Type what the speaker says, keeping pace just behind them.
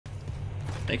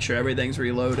Make sure everything's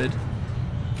reloaded.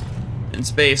 In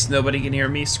space, nobody can hear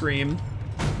me scream.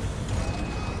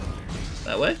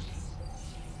 That way?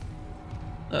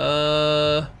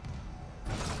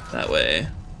 That way.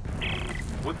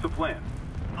 What's the plan?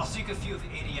 I'll sink a few of the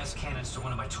ADS cannons to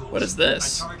one of my tools. What is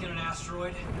this? I target an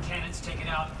asteroid, the cannons take it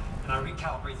out, and I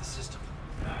recalibrate the system.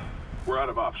 We're out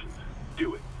of options.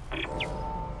 Do it.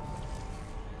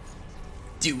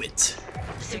 Do it.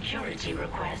 Security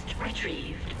request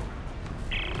retrieved.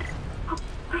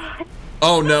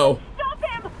 Oh no. Stop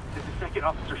him! This is Second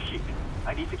Officer Sheik.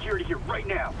 I need security here right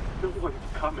now. No one's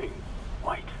coming.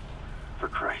 White, for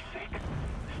Christ's sake,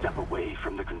 step away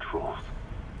from the controls.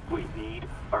 We need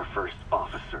our first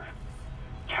officer.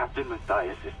 Captain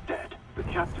Matthias is dead. The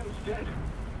captain's dead?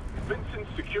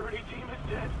 Vincent's security team is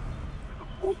dead?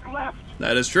 Who's left?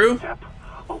 That is true. Step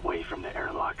away from the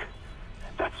airlock.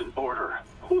 That's an order.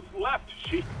 Who's left,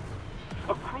 Sheik?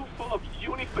 A crew full of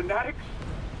uni fanatics?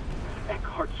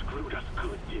 Eckhart screwed us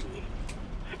good, didn't he?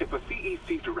 If a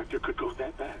CEC director could go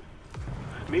that bad,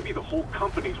 maybe the whole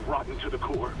company's rotten to the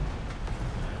core.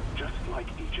 Just like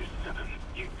Aegis 7.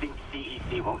 You think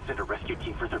CEC won't send a rescue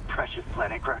team for their precious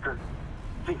planet cracker?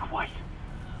 Think White.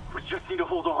 We just need to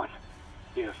hold on.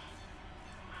 Yes.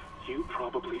 You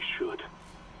probably should.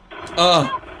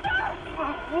 What?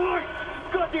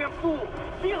 Goddamn fool!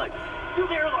 Felix! Do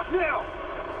the airlock now!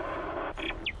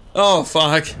 Oh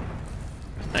fuck.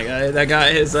 That guy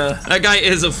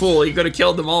is a fool. He could have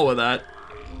killed them all with that.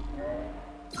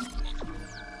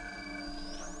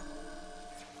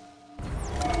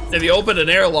 If you open an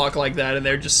airlock like that and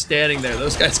they're just standing there,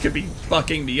 those guys could be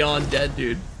fucking beyond dead,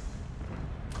 dude.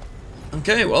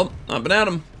 Okay, well, up and at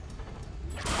 'em.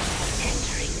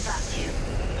 Entering vacuum.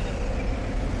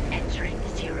 Entering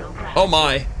zero gravity. Oh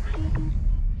my.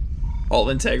 All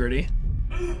integrity.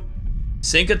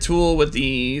 Sync a tool with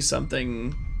the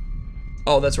something.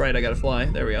 Oh, that's right, I gotta fly.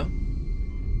 There we go.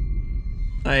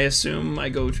 I assume I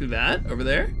go to that over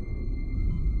there.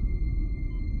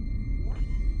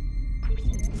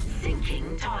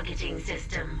 Syncing targeting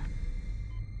system.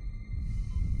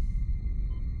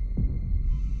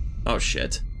 Oh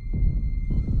shit.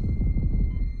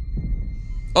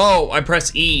 Oh, I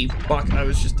press E. Fuck, I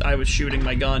was shooting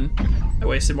my gun. I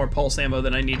wasted more pulse ammo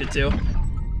than I needed to.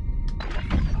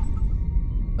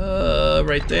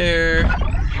 Right there.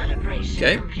 Calibration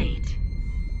Okay. complete.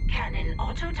 Cannon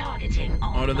auto targeting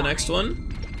On to the online. next one.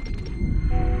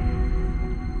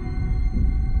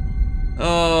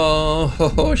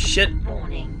 Oh, shit.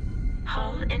 Warning.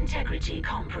 Hull integrity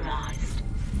compromised.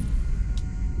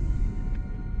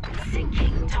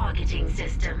 Syncing targeting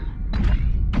system.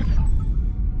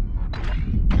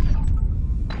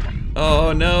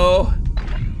 Oh no.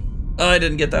 Oh, I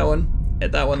didn't get that one.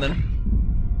 Hit that one then.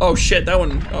 Oh shit, that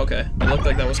one. Okay, it looked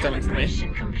like that was coming for me.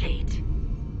 Calibration complete.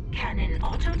 Cannon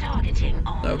auto targeting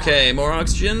online. Okay, more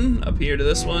oxygen. Up here to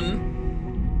this one.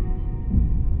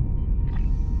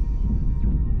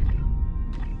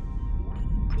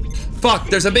 Fuck,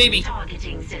 there's a baby.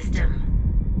 Targeting system.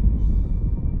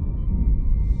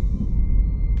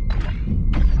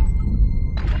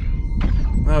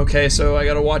 Okay, so I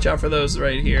gotta watch out for those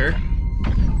right here.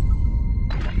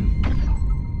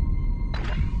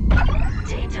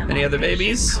 Data Any other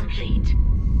babies? complete.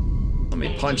 Let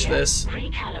me punch this.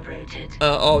 Recalibrated.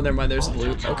 Oh, never mind, there's the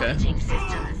loot. Okay. Auto-targeting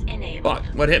systems enabled. Fuck,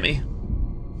 what hit me?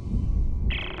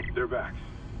 They're back.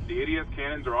 The ADS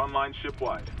cannons are online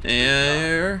ship-wide.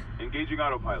 Air. Engaging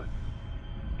autopilot.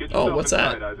 Get Oh, yourself what's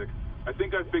inside, that? Isaac. I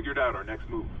think I figured out our next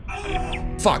move.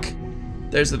 Fuck.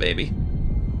 There's the baby.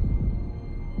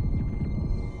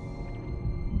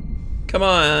 Come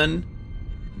on.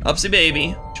 Upsy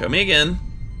baby. Show me again.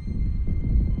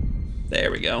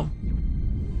 There we go.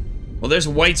 Well, there's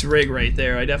White's rig right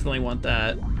there. I definitely want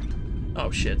that.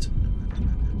 Oh, shit.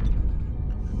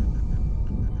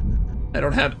 I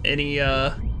don't have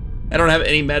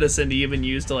any medicine to even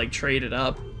use to, like, trade it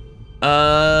up.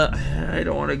 I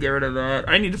don't want to get rid of that.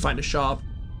 I need to find a shop.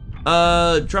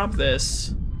 Drop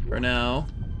this for now.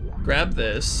 Grab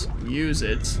this. Use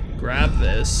it. Grab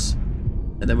this.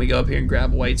 And then we go up here and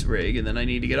grab White's rig, and then I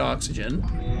need to get oxygen.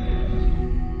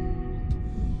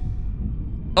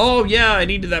 Oh, yeah, I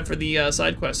needed that for the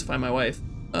side quest to find my wife.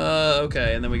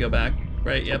 Okay, and then we go back.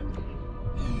 Right, yep.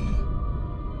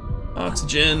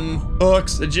 Oxygen.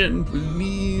 Oxygen,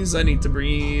 please. I need to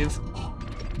breathe.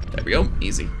 There we go.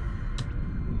 Easy.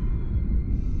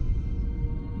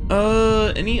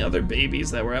 Any other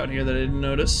babies that were out here that I didn't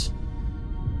notice?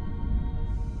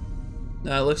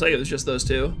 It looks like it was just those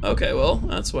two. Okay, well,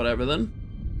 that's whatever then.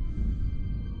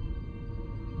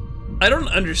 I don't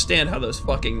understand how those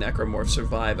fucking necromorphs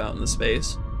survive out in the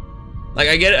space. Like,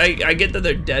 I get that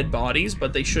they're dead bodies,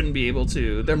 but they shouldn't be able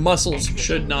to, their muscles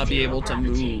should not be able to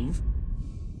move.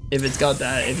 If it's got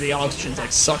that, if the oxygen's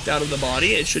like sucked out of the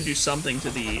body, it should do something to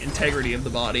the integrity of the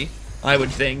body. I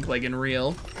would think, like in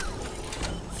real.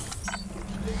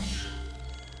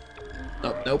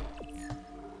 Oh, nope.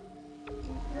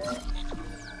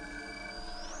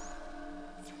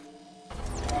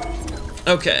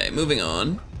 Okay, moving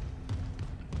on.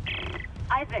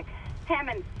 Isaac,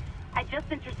 Hammond, I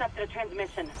just intercepted a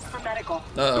transmission for medical.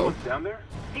 Uh-oh. What's down there?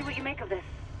 See what you make of this.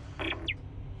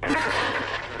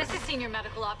 This is Senior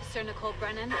Medical Officer Nicole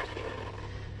Brennan.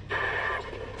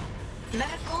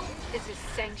 Medical is a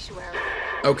sanctuary.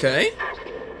 Okay.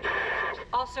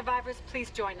 All survivors,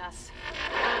 please join us.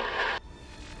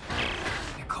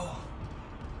 Nicole,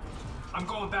 I'm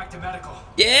going back to medical.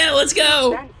 Yeah, let's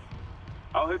go.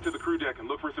 I'll head to the crew deck and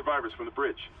look for survivors from the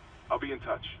bridge. I'll be in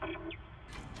touch.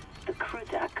 The crew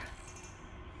deck.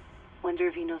 Wonder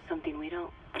if he knows something we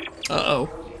don't. Uh-oh.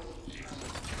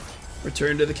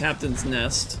 Return to the captain's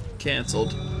nest.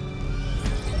 Cancelled.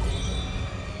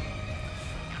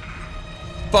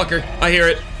 Fucker, I hear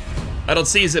it. I don't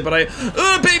seize it, but I...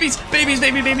 babies! Babies,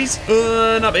 babies!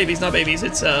 Not babies, not babies.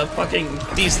 It's, fucking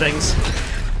these things.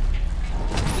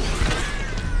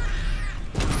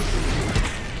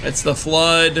 It's the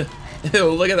flood. Ew,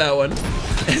 look at that one.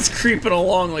 It's creeping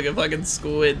along like a fucking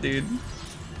squid, dude.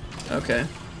 Okay.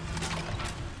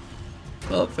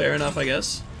 Well, fair enough, I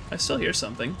guess. I still hear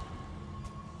something.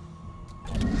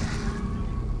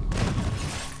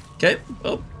 Okay.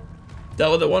 Oh.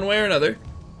 Dealt with it one way or another.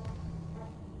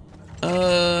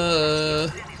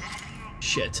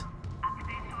 Shit.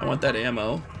 I want that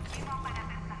ammo.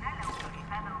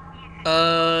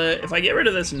 If I get rid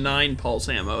of this 9 pulse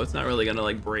ammo, it's not really gonna,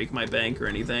 like, break my bank or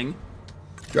anything.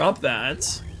 Drop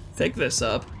that. Pick this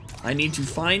up. I need to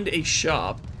find a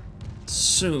shop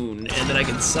soon, and then I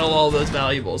can sell all those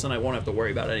valuables, and I won't have to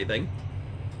worry about anything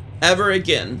ever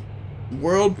again.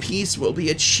 World peace will be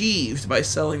achieved by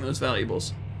selling those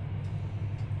valuables.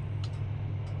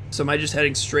 So am I just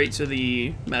heading straight to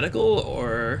the medical,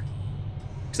 or...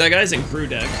 Because that guy's in crew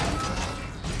deck.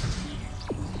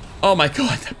 Oh my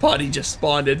god, that body just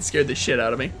spawned and scared the shit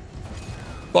out of me.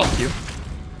 Fuck you.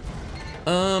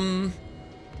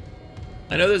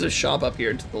 I know there's a shop up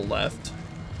here to the left.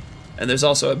 And there's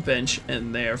also a bench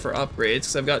in there for upgrades,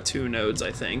 because I've got 2 nodes,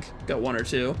 I think. Got 1 or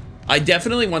 2. I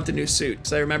definitely want the new suit,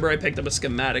 because I remember I picked up a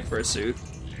schematic for a suit.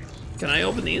 Can I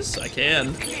open these? I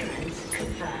can.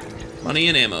 Money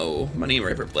and ammo. Money and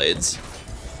Reaper blades.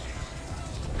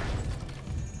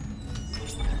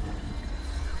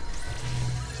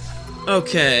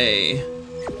 Okay.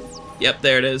 Yep,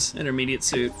 there it is. Intermediate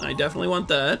suit. I definitely want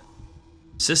that.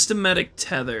 Systematic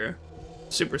tether.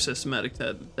 Super systematic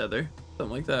tether. Something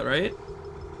like that, right?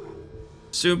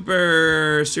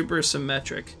 Super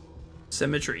symmetric.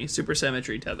 Symmetry. Super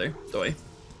symmetry tether. Doy.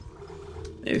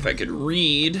 Maybe if I could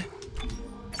read.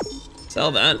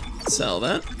 Sell that. Sell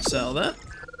that. Sell that.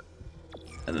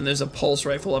 And then there's a pulse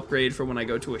rifle upgrade for when I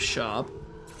go to a shop.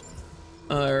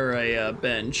 Or a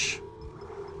bench.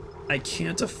 I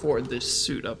can't afford this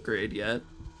suit upgrade yet.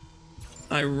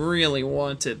 I really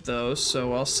want it though,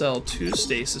 so I'll sell 2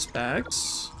 stasis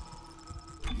packs.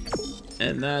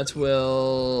 And that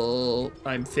will...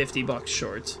 I'm 50 bucks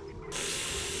short.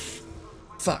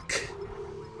 Fuck.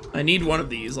 I need one of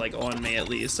these, like, on me at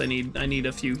least. I need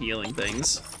a few healing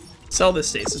things. Sell this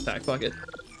stasis pack, fuck it.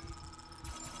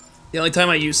 The only time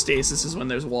I use stasis is when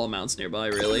there's wall mounts nearby,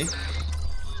 really.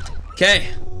 Okay,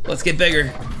 let's get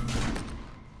bigger.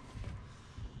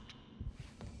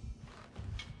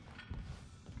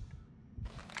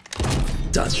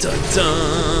 Dun dun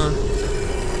dun!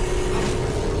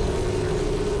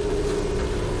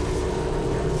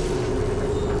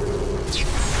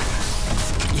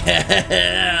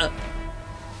 Yeah!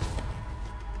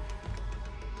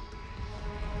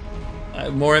 I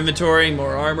have more inventory,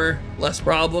 more armor, less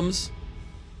problems.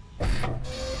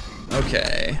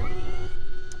 Okay.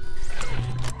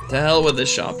 To hell with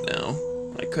this shop now.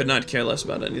 I could not care less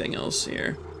about anything else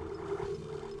here.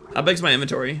 How big's my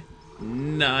inventory?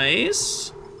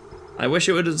 Nice. I wish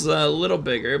it was a little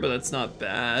bigger, but that's not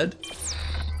bad.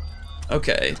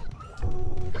 Okay.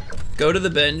 Go to the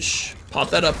bench, pop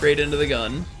that upgrade into the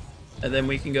gun, and then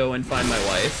we can go and find my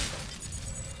wife.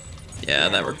 Yeah,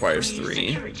 that requires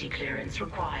 3. Security clearance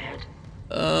required.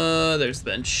 There's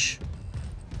the bench.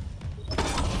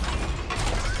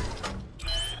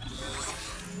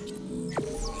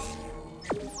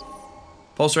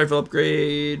 Pulse rifle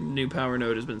upgrade, new power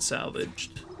node has been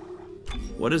salvaged.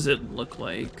 What does it look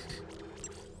like?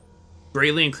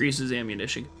 Greatly increases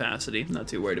ammunition capacity. Not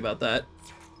too worried about that.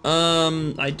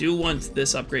 I do want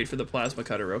this upgrade for the plasma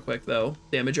cutter real quick though.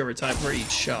 Damage over time for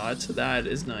each shot. That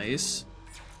is nice.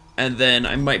 And then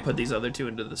I might put these other two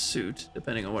into the suit,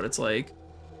 depending on what it's like.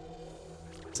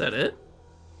 Is that it?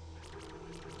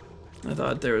 I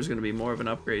thought there was gonna be more of an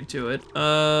upgrade to it.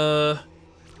 I'll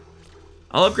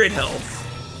upgrade health.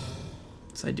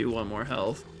 So I do want more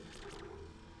health.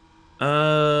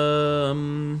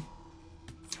 And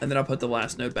then I'll put the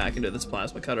last node back into this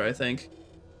plasma cutter, I think.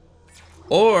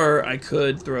 Or I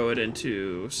could throw it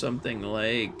into something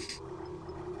like...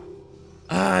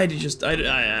 I'll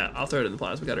throw it in the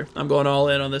plasma cutter. I'm going all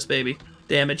in on this baby.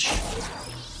 Damage.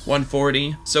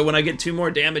 140. So when I get 2 more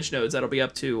damage nodes, that'll be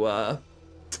up to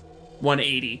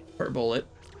 180 per bullet,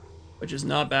 which is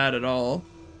not bad at all.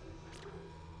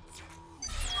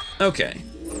 Okay.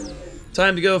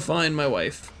 Time to go find my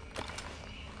wife.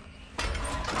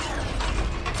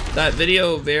 That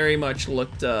video very much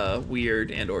looked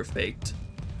weird and or faked.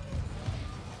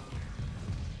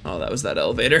 Oh, that was that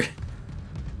elevator.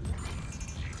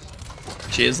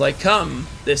 She is like, come,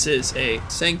 this is a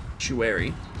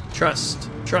sanctuary. Trust,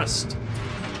 trust.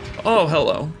 Oh,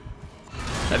 hello.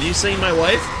 Have you seen my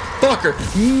wife? Fucker,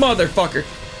 motherfucker.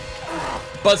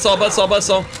 Buzzsaw, buzzsaw,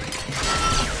 buzzsaw.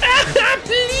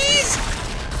 Please.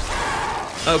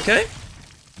 Okay.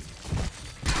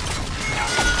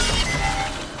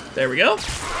 There we go.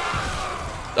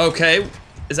 Okay,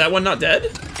 is that one not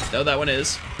dead? No, that one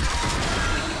is.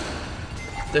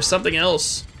 There's something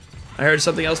else. I heard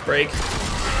something else break.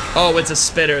 Oh, it's a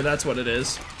spitter, that's what it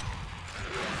is.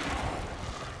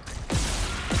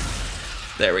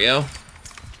 There we go.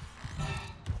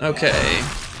 Okay.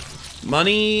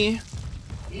 Money.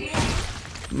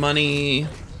 Money.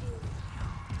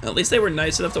 At least they were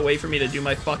nice enough to wait for me to do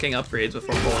my fucking upgrades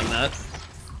before pulling that.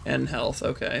 And health,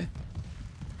 okay.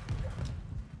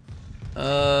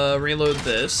 Reload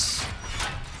this.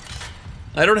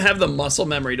 I don't have the muscle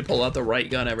memory to pull out the right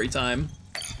gun every time.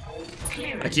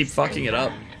 I keep fucking it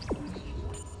up.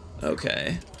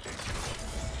 Okay.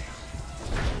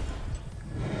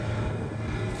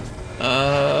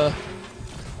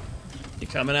 You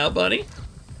coming out, buddy?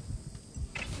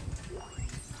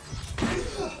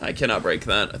 I cannot break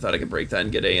that. I thought I could break that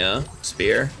and get a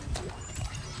spear.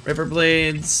 Ripper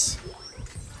blades.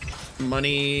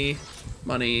 Money.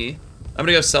 Money. I'm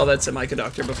gonna go sell that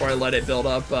semiconductor before I let it build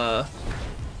up,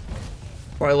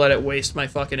 before I let it waste my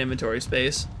fucking inventory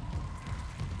space.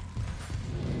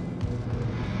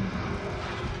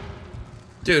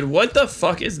 Dude, what the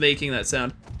fuck is making that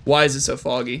sound? Why is it so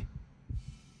foggy?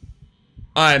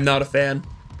 I am not a fan.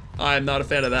 I am not a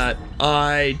fan of that.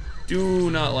 I do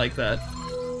not like that.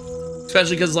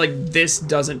 Especially because, like, this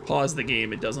doesn't pause the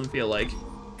game, it doesn't feel like.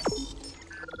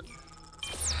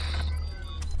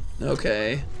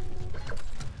 Okay.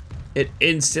 It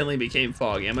instantly became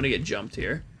foggy. I'm gonna get jumped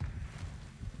here.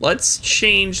 Let's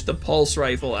change the pulse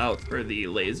rifle out for the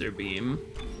laser beam.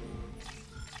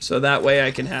 So that way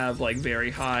I can have, like,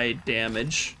 very high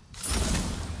damage.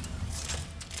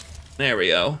 There we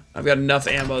go. I've got enough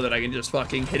ammo that I can just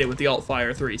fucking hit it with the alt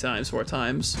fire 3 times, 4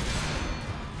 times.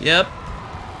 Yep.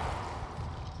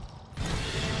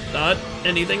 Not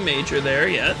anything major there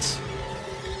yet.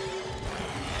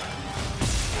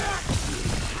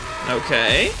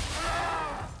 Okay.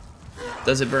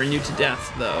 Does it burn you to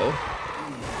death, though?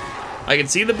 I can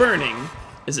see the burning.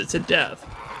 Is it to death?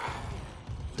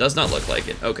 Does not look like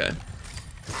it. Okay.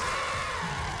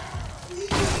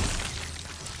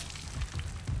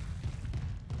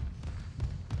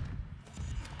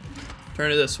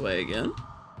 Turn it this way again.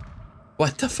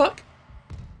 What the fuck?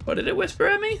 What did it whisper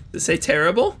at me? Did it say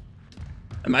terrible?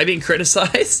 Am I being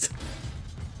criticized?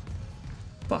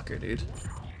 Fucker, dude.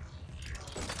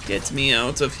 Get me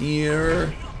out of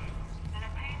here.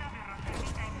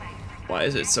 Why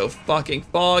is it so fucking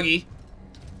foggy?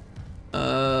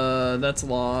 That's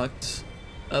locked.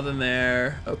 Nothing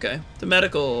there. Okay. The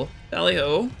medical.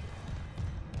 Tally-ho.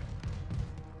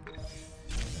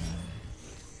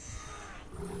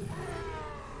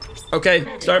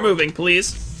 Okay, start moving,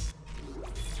 please.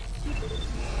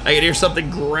 I can hear something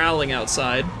growling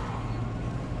outside.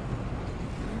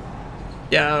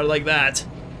 Yeah, like that.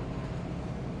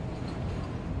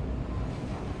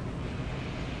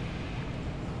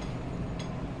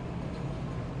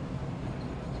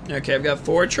 Okay, I've got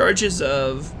 4 charges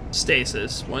of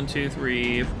stasis. 1, 2,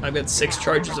 3. I've got 6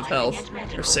 charges of health,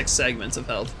 or 6 segments of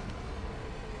health.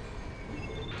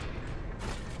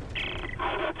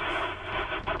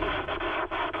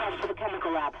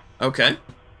 Okay.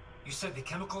 You said the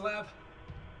chemical lab?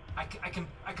 I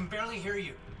can barely hear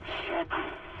you.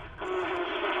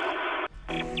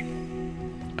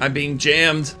 I'm being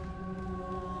jammed.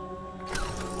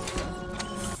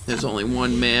 There's only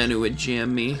one man who would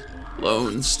jam me.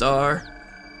 Lone Star.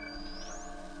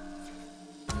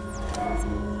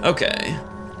 Okay.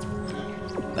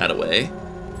 That away.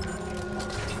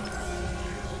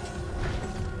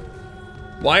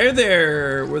 Why are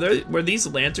there... Were these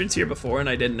lanterns here before and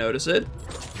I didn't notice it?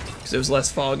 Because it was less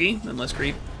foggy and less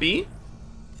creepy?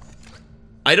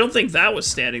 I don't think that was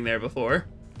standing there before.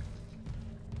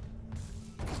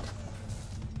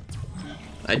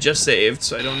 I just saved,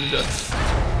 so I don't need to...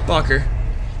 Fuck her.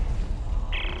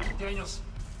 Daniels,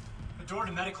 the door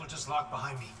to medical just locked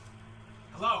behind me.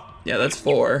 Hello? Yeah, that's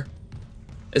 4.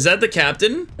 Is that the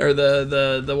captain? Or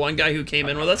the one guy who came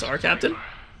in with us? Our captain?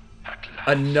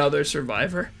 Another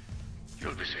survivor?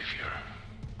 You'll be safe here.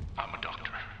 I'm a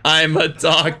doctor. I'm a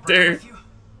doctor.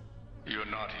 You're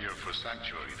not here for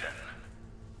sanctuary then.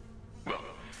 Well,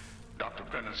 Dr.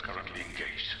 Brennan's currently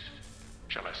engaged.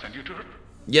 Shall I send you to her?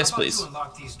 Yes, How about please. you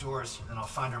unlock these doors, and I'll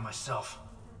find her myself.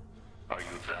 Are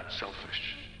you that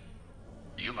selfish?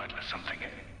 You might let something in.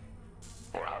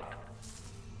 Or out.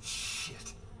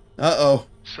 Shit. Uh-oh.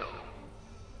 So,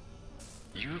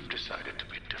 you've decided to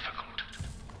be difficult.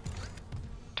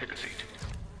 Take a seat.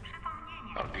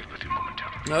 I'll deal with you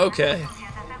momentarily. Okay.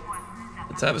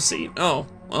 Let's have a seat. Oh,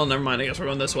 well, never mind. I guess we're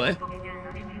going this way.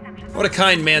 What a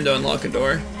kind man to unlock a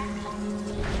door.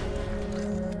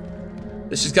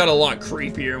 This just got a lot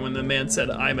creepier when the man said,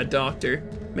 I'm a doctor.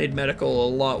 Made medical a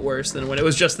lot worse than when it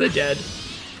was just the dead.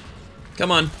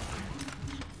 Come on.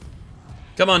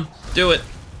 Come on. Do it.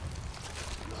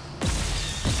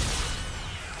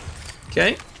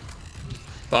 Okay.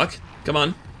 Fuck. Come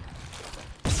on.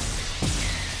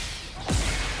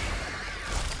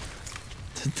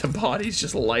 The body's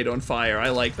just light on fire.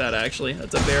 I like that, actually.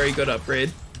 That's a very good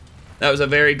upgrade. That was a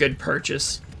very good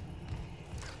purchase.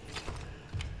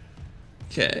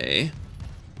 Okay.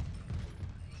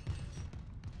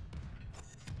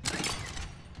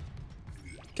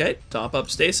 Okay, top up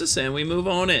stasis and we move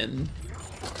on in.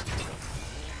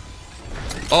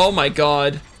 Oh my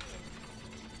god.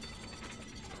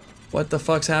 What the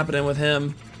fuck's happening with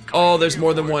him? Oh, there's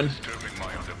more than one. Disturbing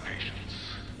my other patients.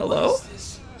 Hello?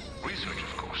 Research,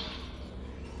 of course.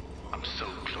 I'm so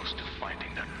close to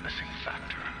finding that missing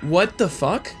factor. What the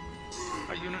fuck?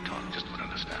 A unitologist would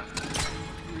understand.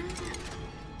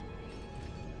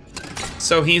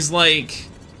 So he's like...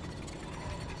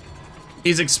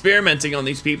 He's experimenting on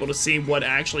these people to see what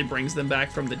actually brings them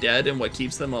back from the dead and what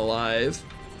keeps them alive.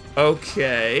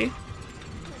 Okay.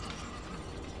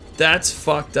 That's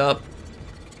fucked up.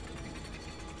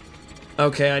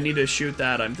 Okay, I need to shoot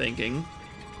that, I'm thinking.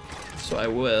 So I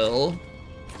will.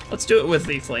 Let's do it with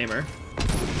the flamer.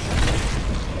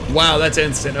 Wow, that's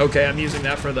instant. Okay, I'm using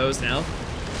that for those now.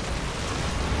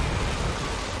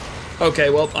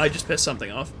 Okay, well, I just pissed something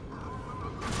off.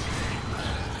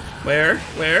 Where?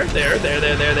 There.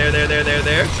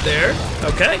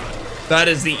 Okay. That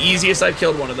is the easiest I've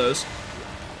killed one of those.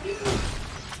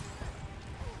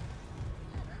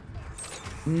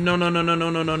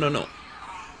 No.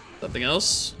 Something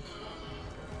else.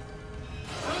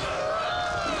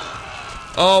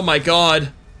 Oh my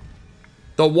god.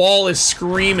 The wall is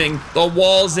screaming. The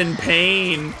wall's in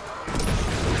pain.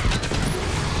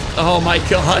 Oh my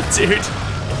god, dude.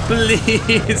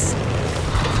 Please.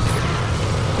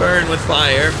 Burn with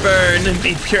fire. Burn and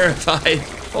be purified.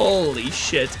 Holy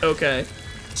shit. Okay.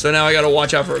 So now I gotta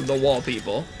watch out for the wall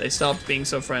people. They stopped being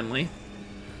so friendly.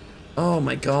 Oh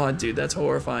my god, dude. That's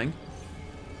horrifying.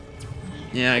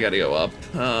 Yeah, I gotta go up.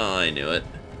 Oh, I knew it.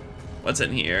 What's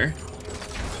in here?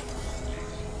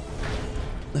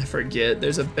 I forget.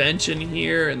 There's a bench in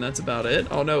here, and that's about it.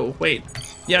 Oh no, wait.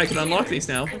 Yeah, I can unlock these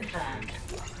now.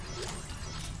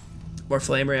 More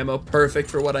flamer ammo. Perfect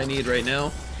for what I need right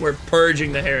now. We're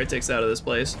purging the heretics out of this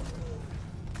place.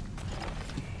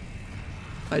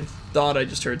 I thought I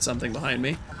just heard something behind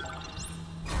me.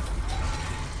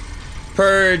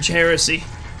 Purge heresy.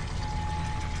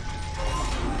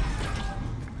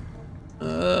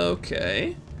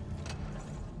 Okay.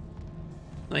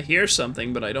 I hear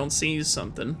something, but I don't see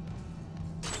something.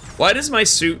 Why does my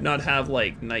suit not have,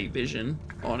 like, night vision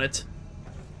on it?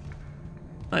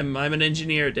 I'm an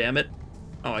engineer, damn it.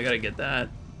 Oh, I gotta get that.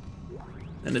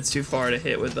 And it's too far to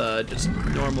hit with just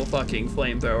normal fucking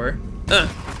flamethrower.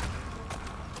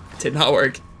 Did not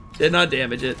work. Did not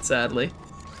damage it, sadly.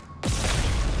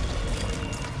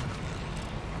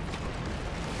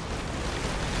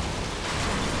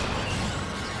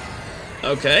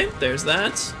 Okay, there's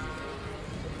that.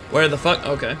 Where the fuck?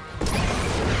 Okay.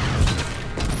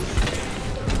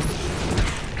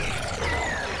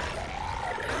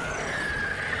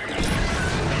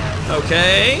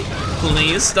 Okay.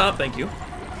 Please stop, thank you.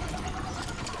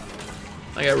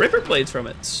 I got Ripper blades from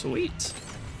it. Sweet.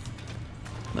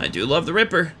 I do love the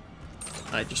Ripper.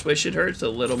 I just wish it hurts a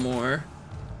little more.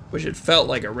 Wish it felt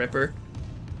like a Ripper.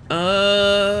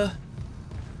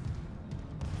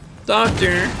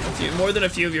 Doctor, more than a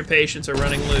few of your patients are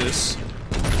running loose.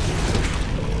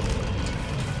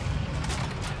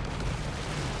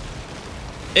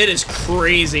 It is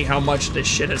crazy how much this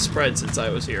shit has spread since I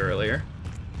was here earlier.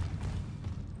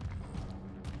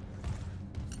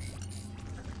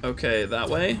 Okay, that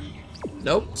way?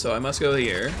 Nope, so I must go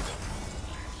here.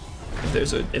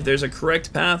 If there's a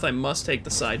correct path, I must take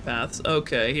the side paths.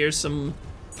 Okay, here's some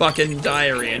fucking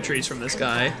diary entries from this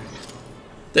guy.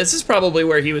 This is probably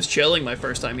where he was chilling my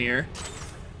first time here.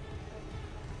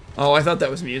 Oh, I thought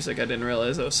that was music. I didn't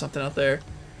realize there was something out there.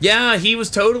 Yeah, he was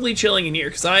totally chilling in here,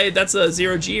 because that's a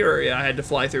 0G area I had to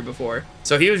fly through before.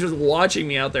 So he was just watching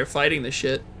me out there fighting this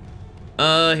shit.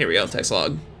 Here we go, text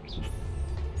log.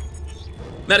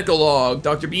 Medical log,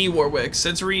 Dr. B. Warwick,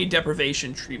 sensory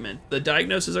deprivation treatment. The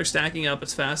diagnoses are stacking up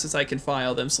as fast as I can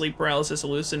file them. Sleep paralysis,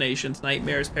 hallucinations,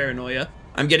 nightmares, paranoia.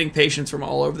 I'm getting patients from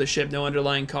all over the ship. No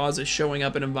underlying causes showing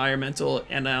up in environmental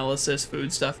analysis,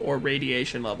 food stuff, or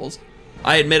radiation levels.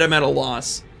 I admit I'm at a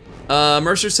loss.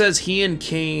 Mercer says he and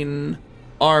Kane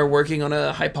are working on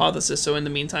a hypothesis, so in the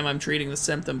meantime I'm treating the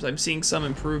symptoms. I'm seeing some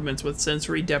improvements with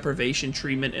sensory deprivation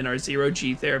treatment in our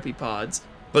 0G therapy pods,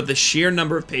 but the sheer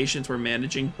number of patients we're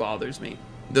managing bothers me.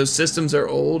 Those systems are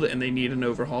old and they need an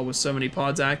overhaul. With so many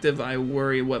pods active, I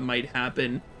worry what might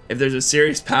happen if there's a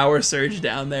serious power surge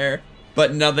down there,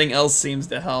 but nothing else seems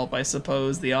to help. I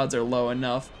suppose the odds are low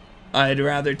enough. I'd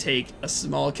rather take a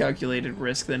small calculated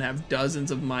risk than have dozens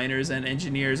of miners and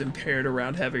engineers impaired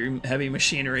around heavy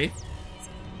machinery.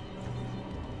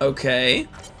 Okay.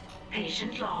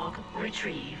 Patient log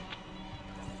retrieved.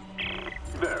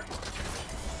 There.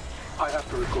 I have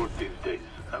to record these days.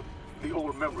 The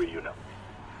old memory, you know.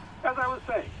 As I was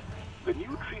saying, the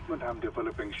new treatment I'm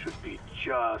developing should be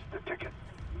just the ticket.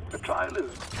 The trial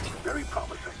is very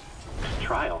promising.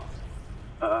 Trial?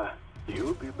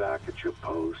 You'll be back at your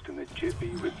post in a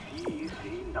jiffy with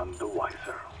CEC none the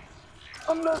wiser.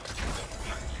 Unless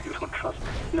you don't trust me.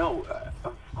 No,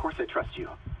 of course I trust you.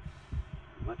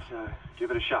 Let's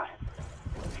give it a shot.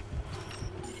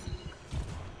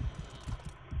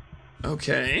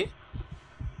 Okay.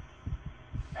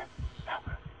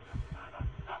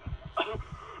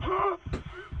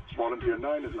 Volunteer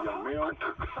 9 is a young male,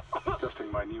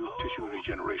 testing my new tissue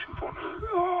regeneration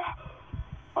formula.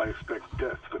 I expect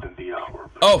death within the hour.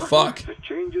 Oh, fuck. The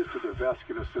changes to the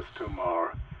vascular system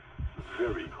are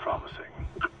very promising.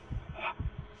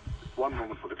 One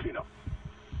moment for the cleanup.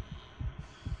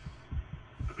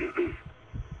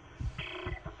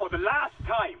 For the last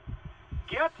time,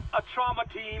 get a trauma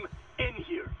team in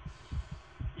here.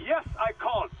 Yes, I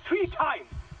called 3 times.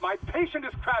 My patient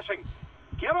is crashing.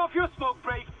 Get off your smoke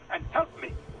break and help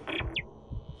me.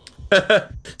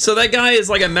 So that guy is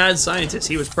like a mad scientist.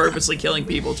 He was purposely killing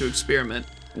people to experiment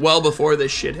well before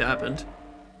this shit happened.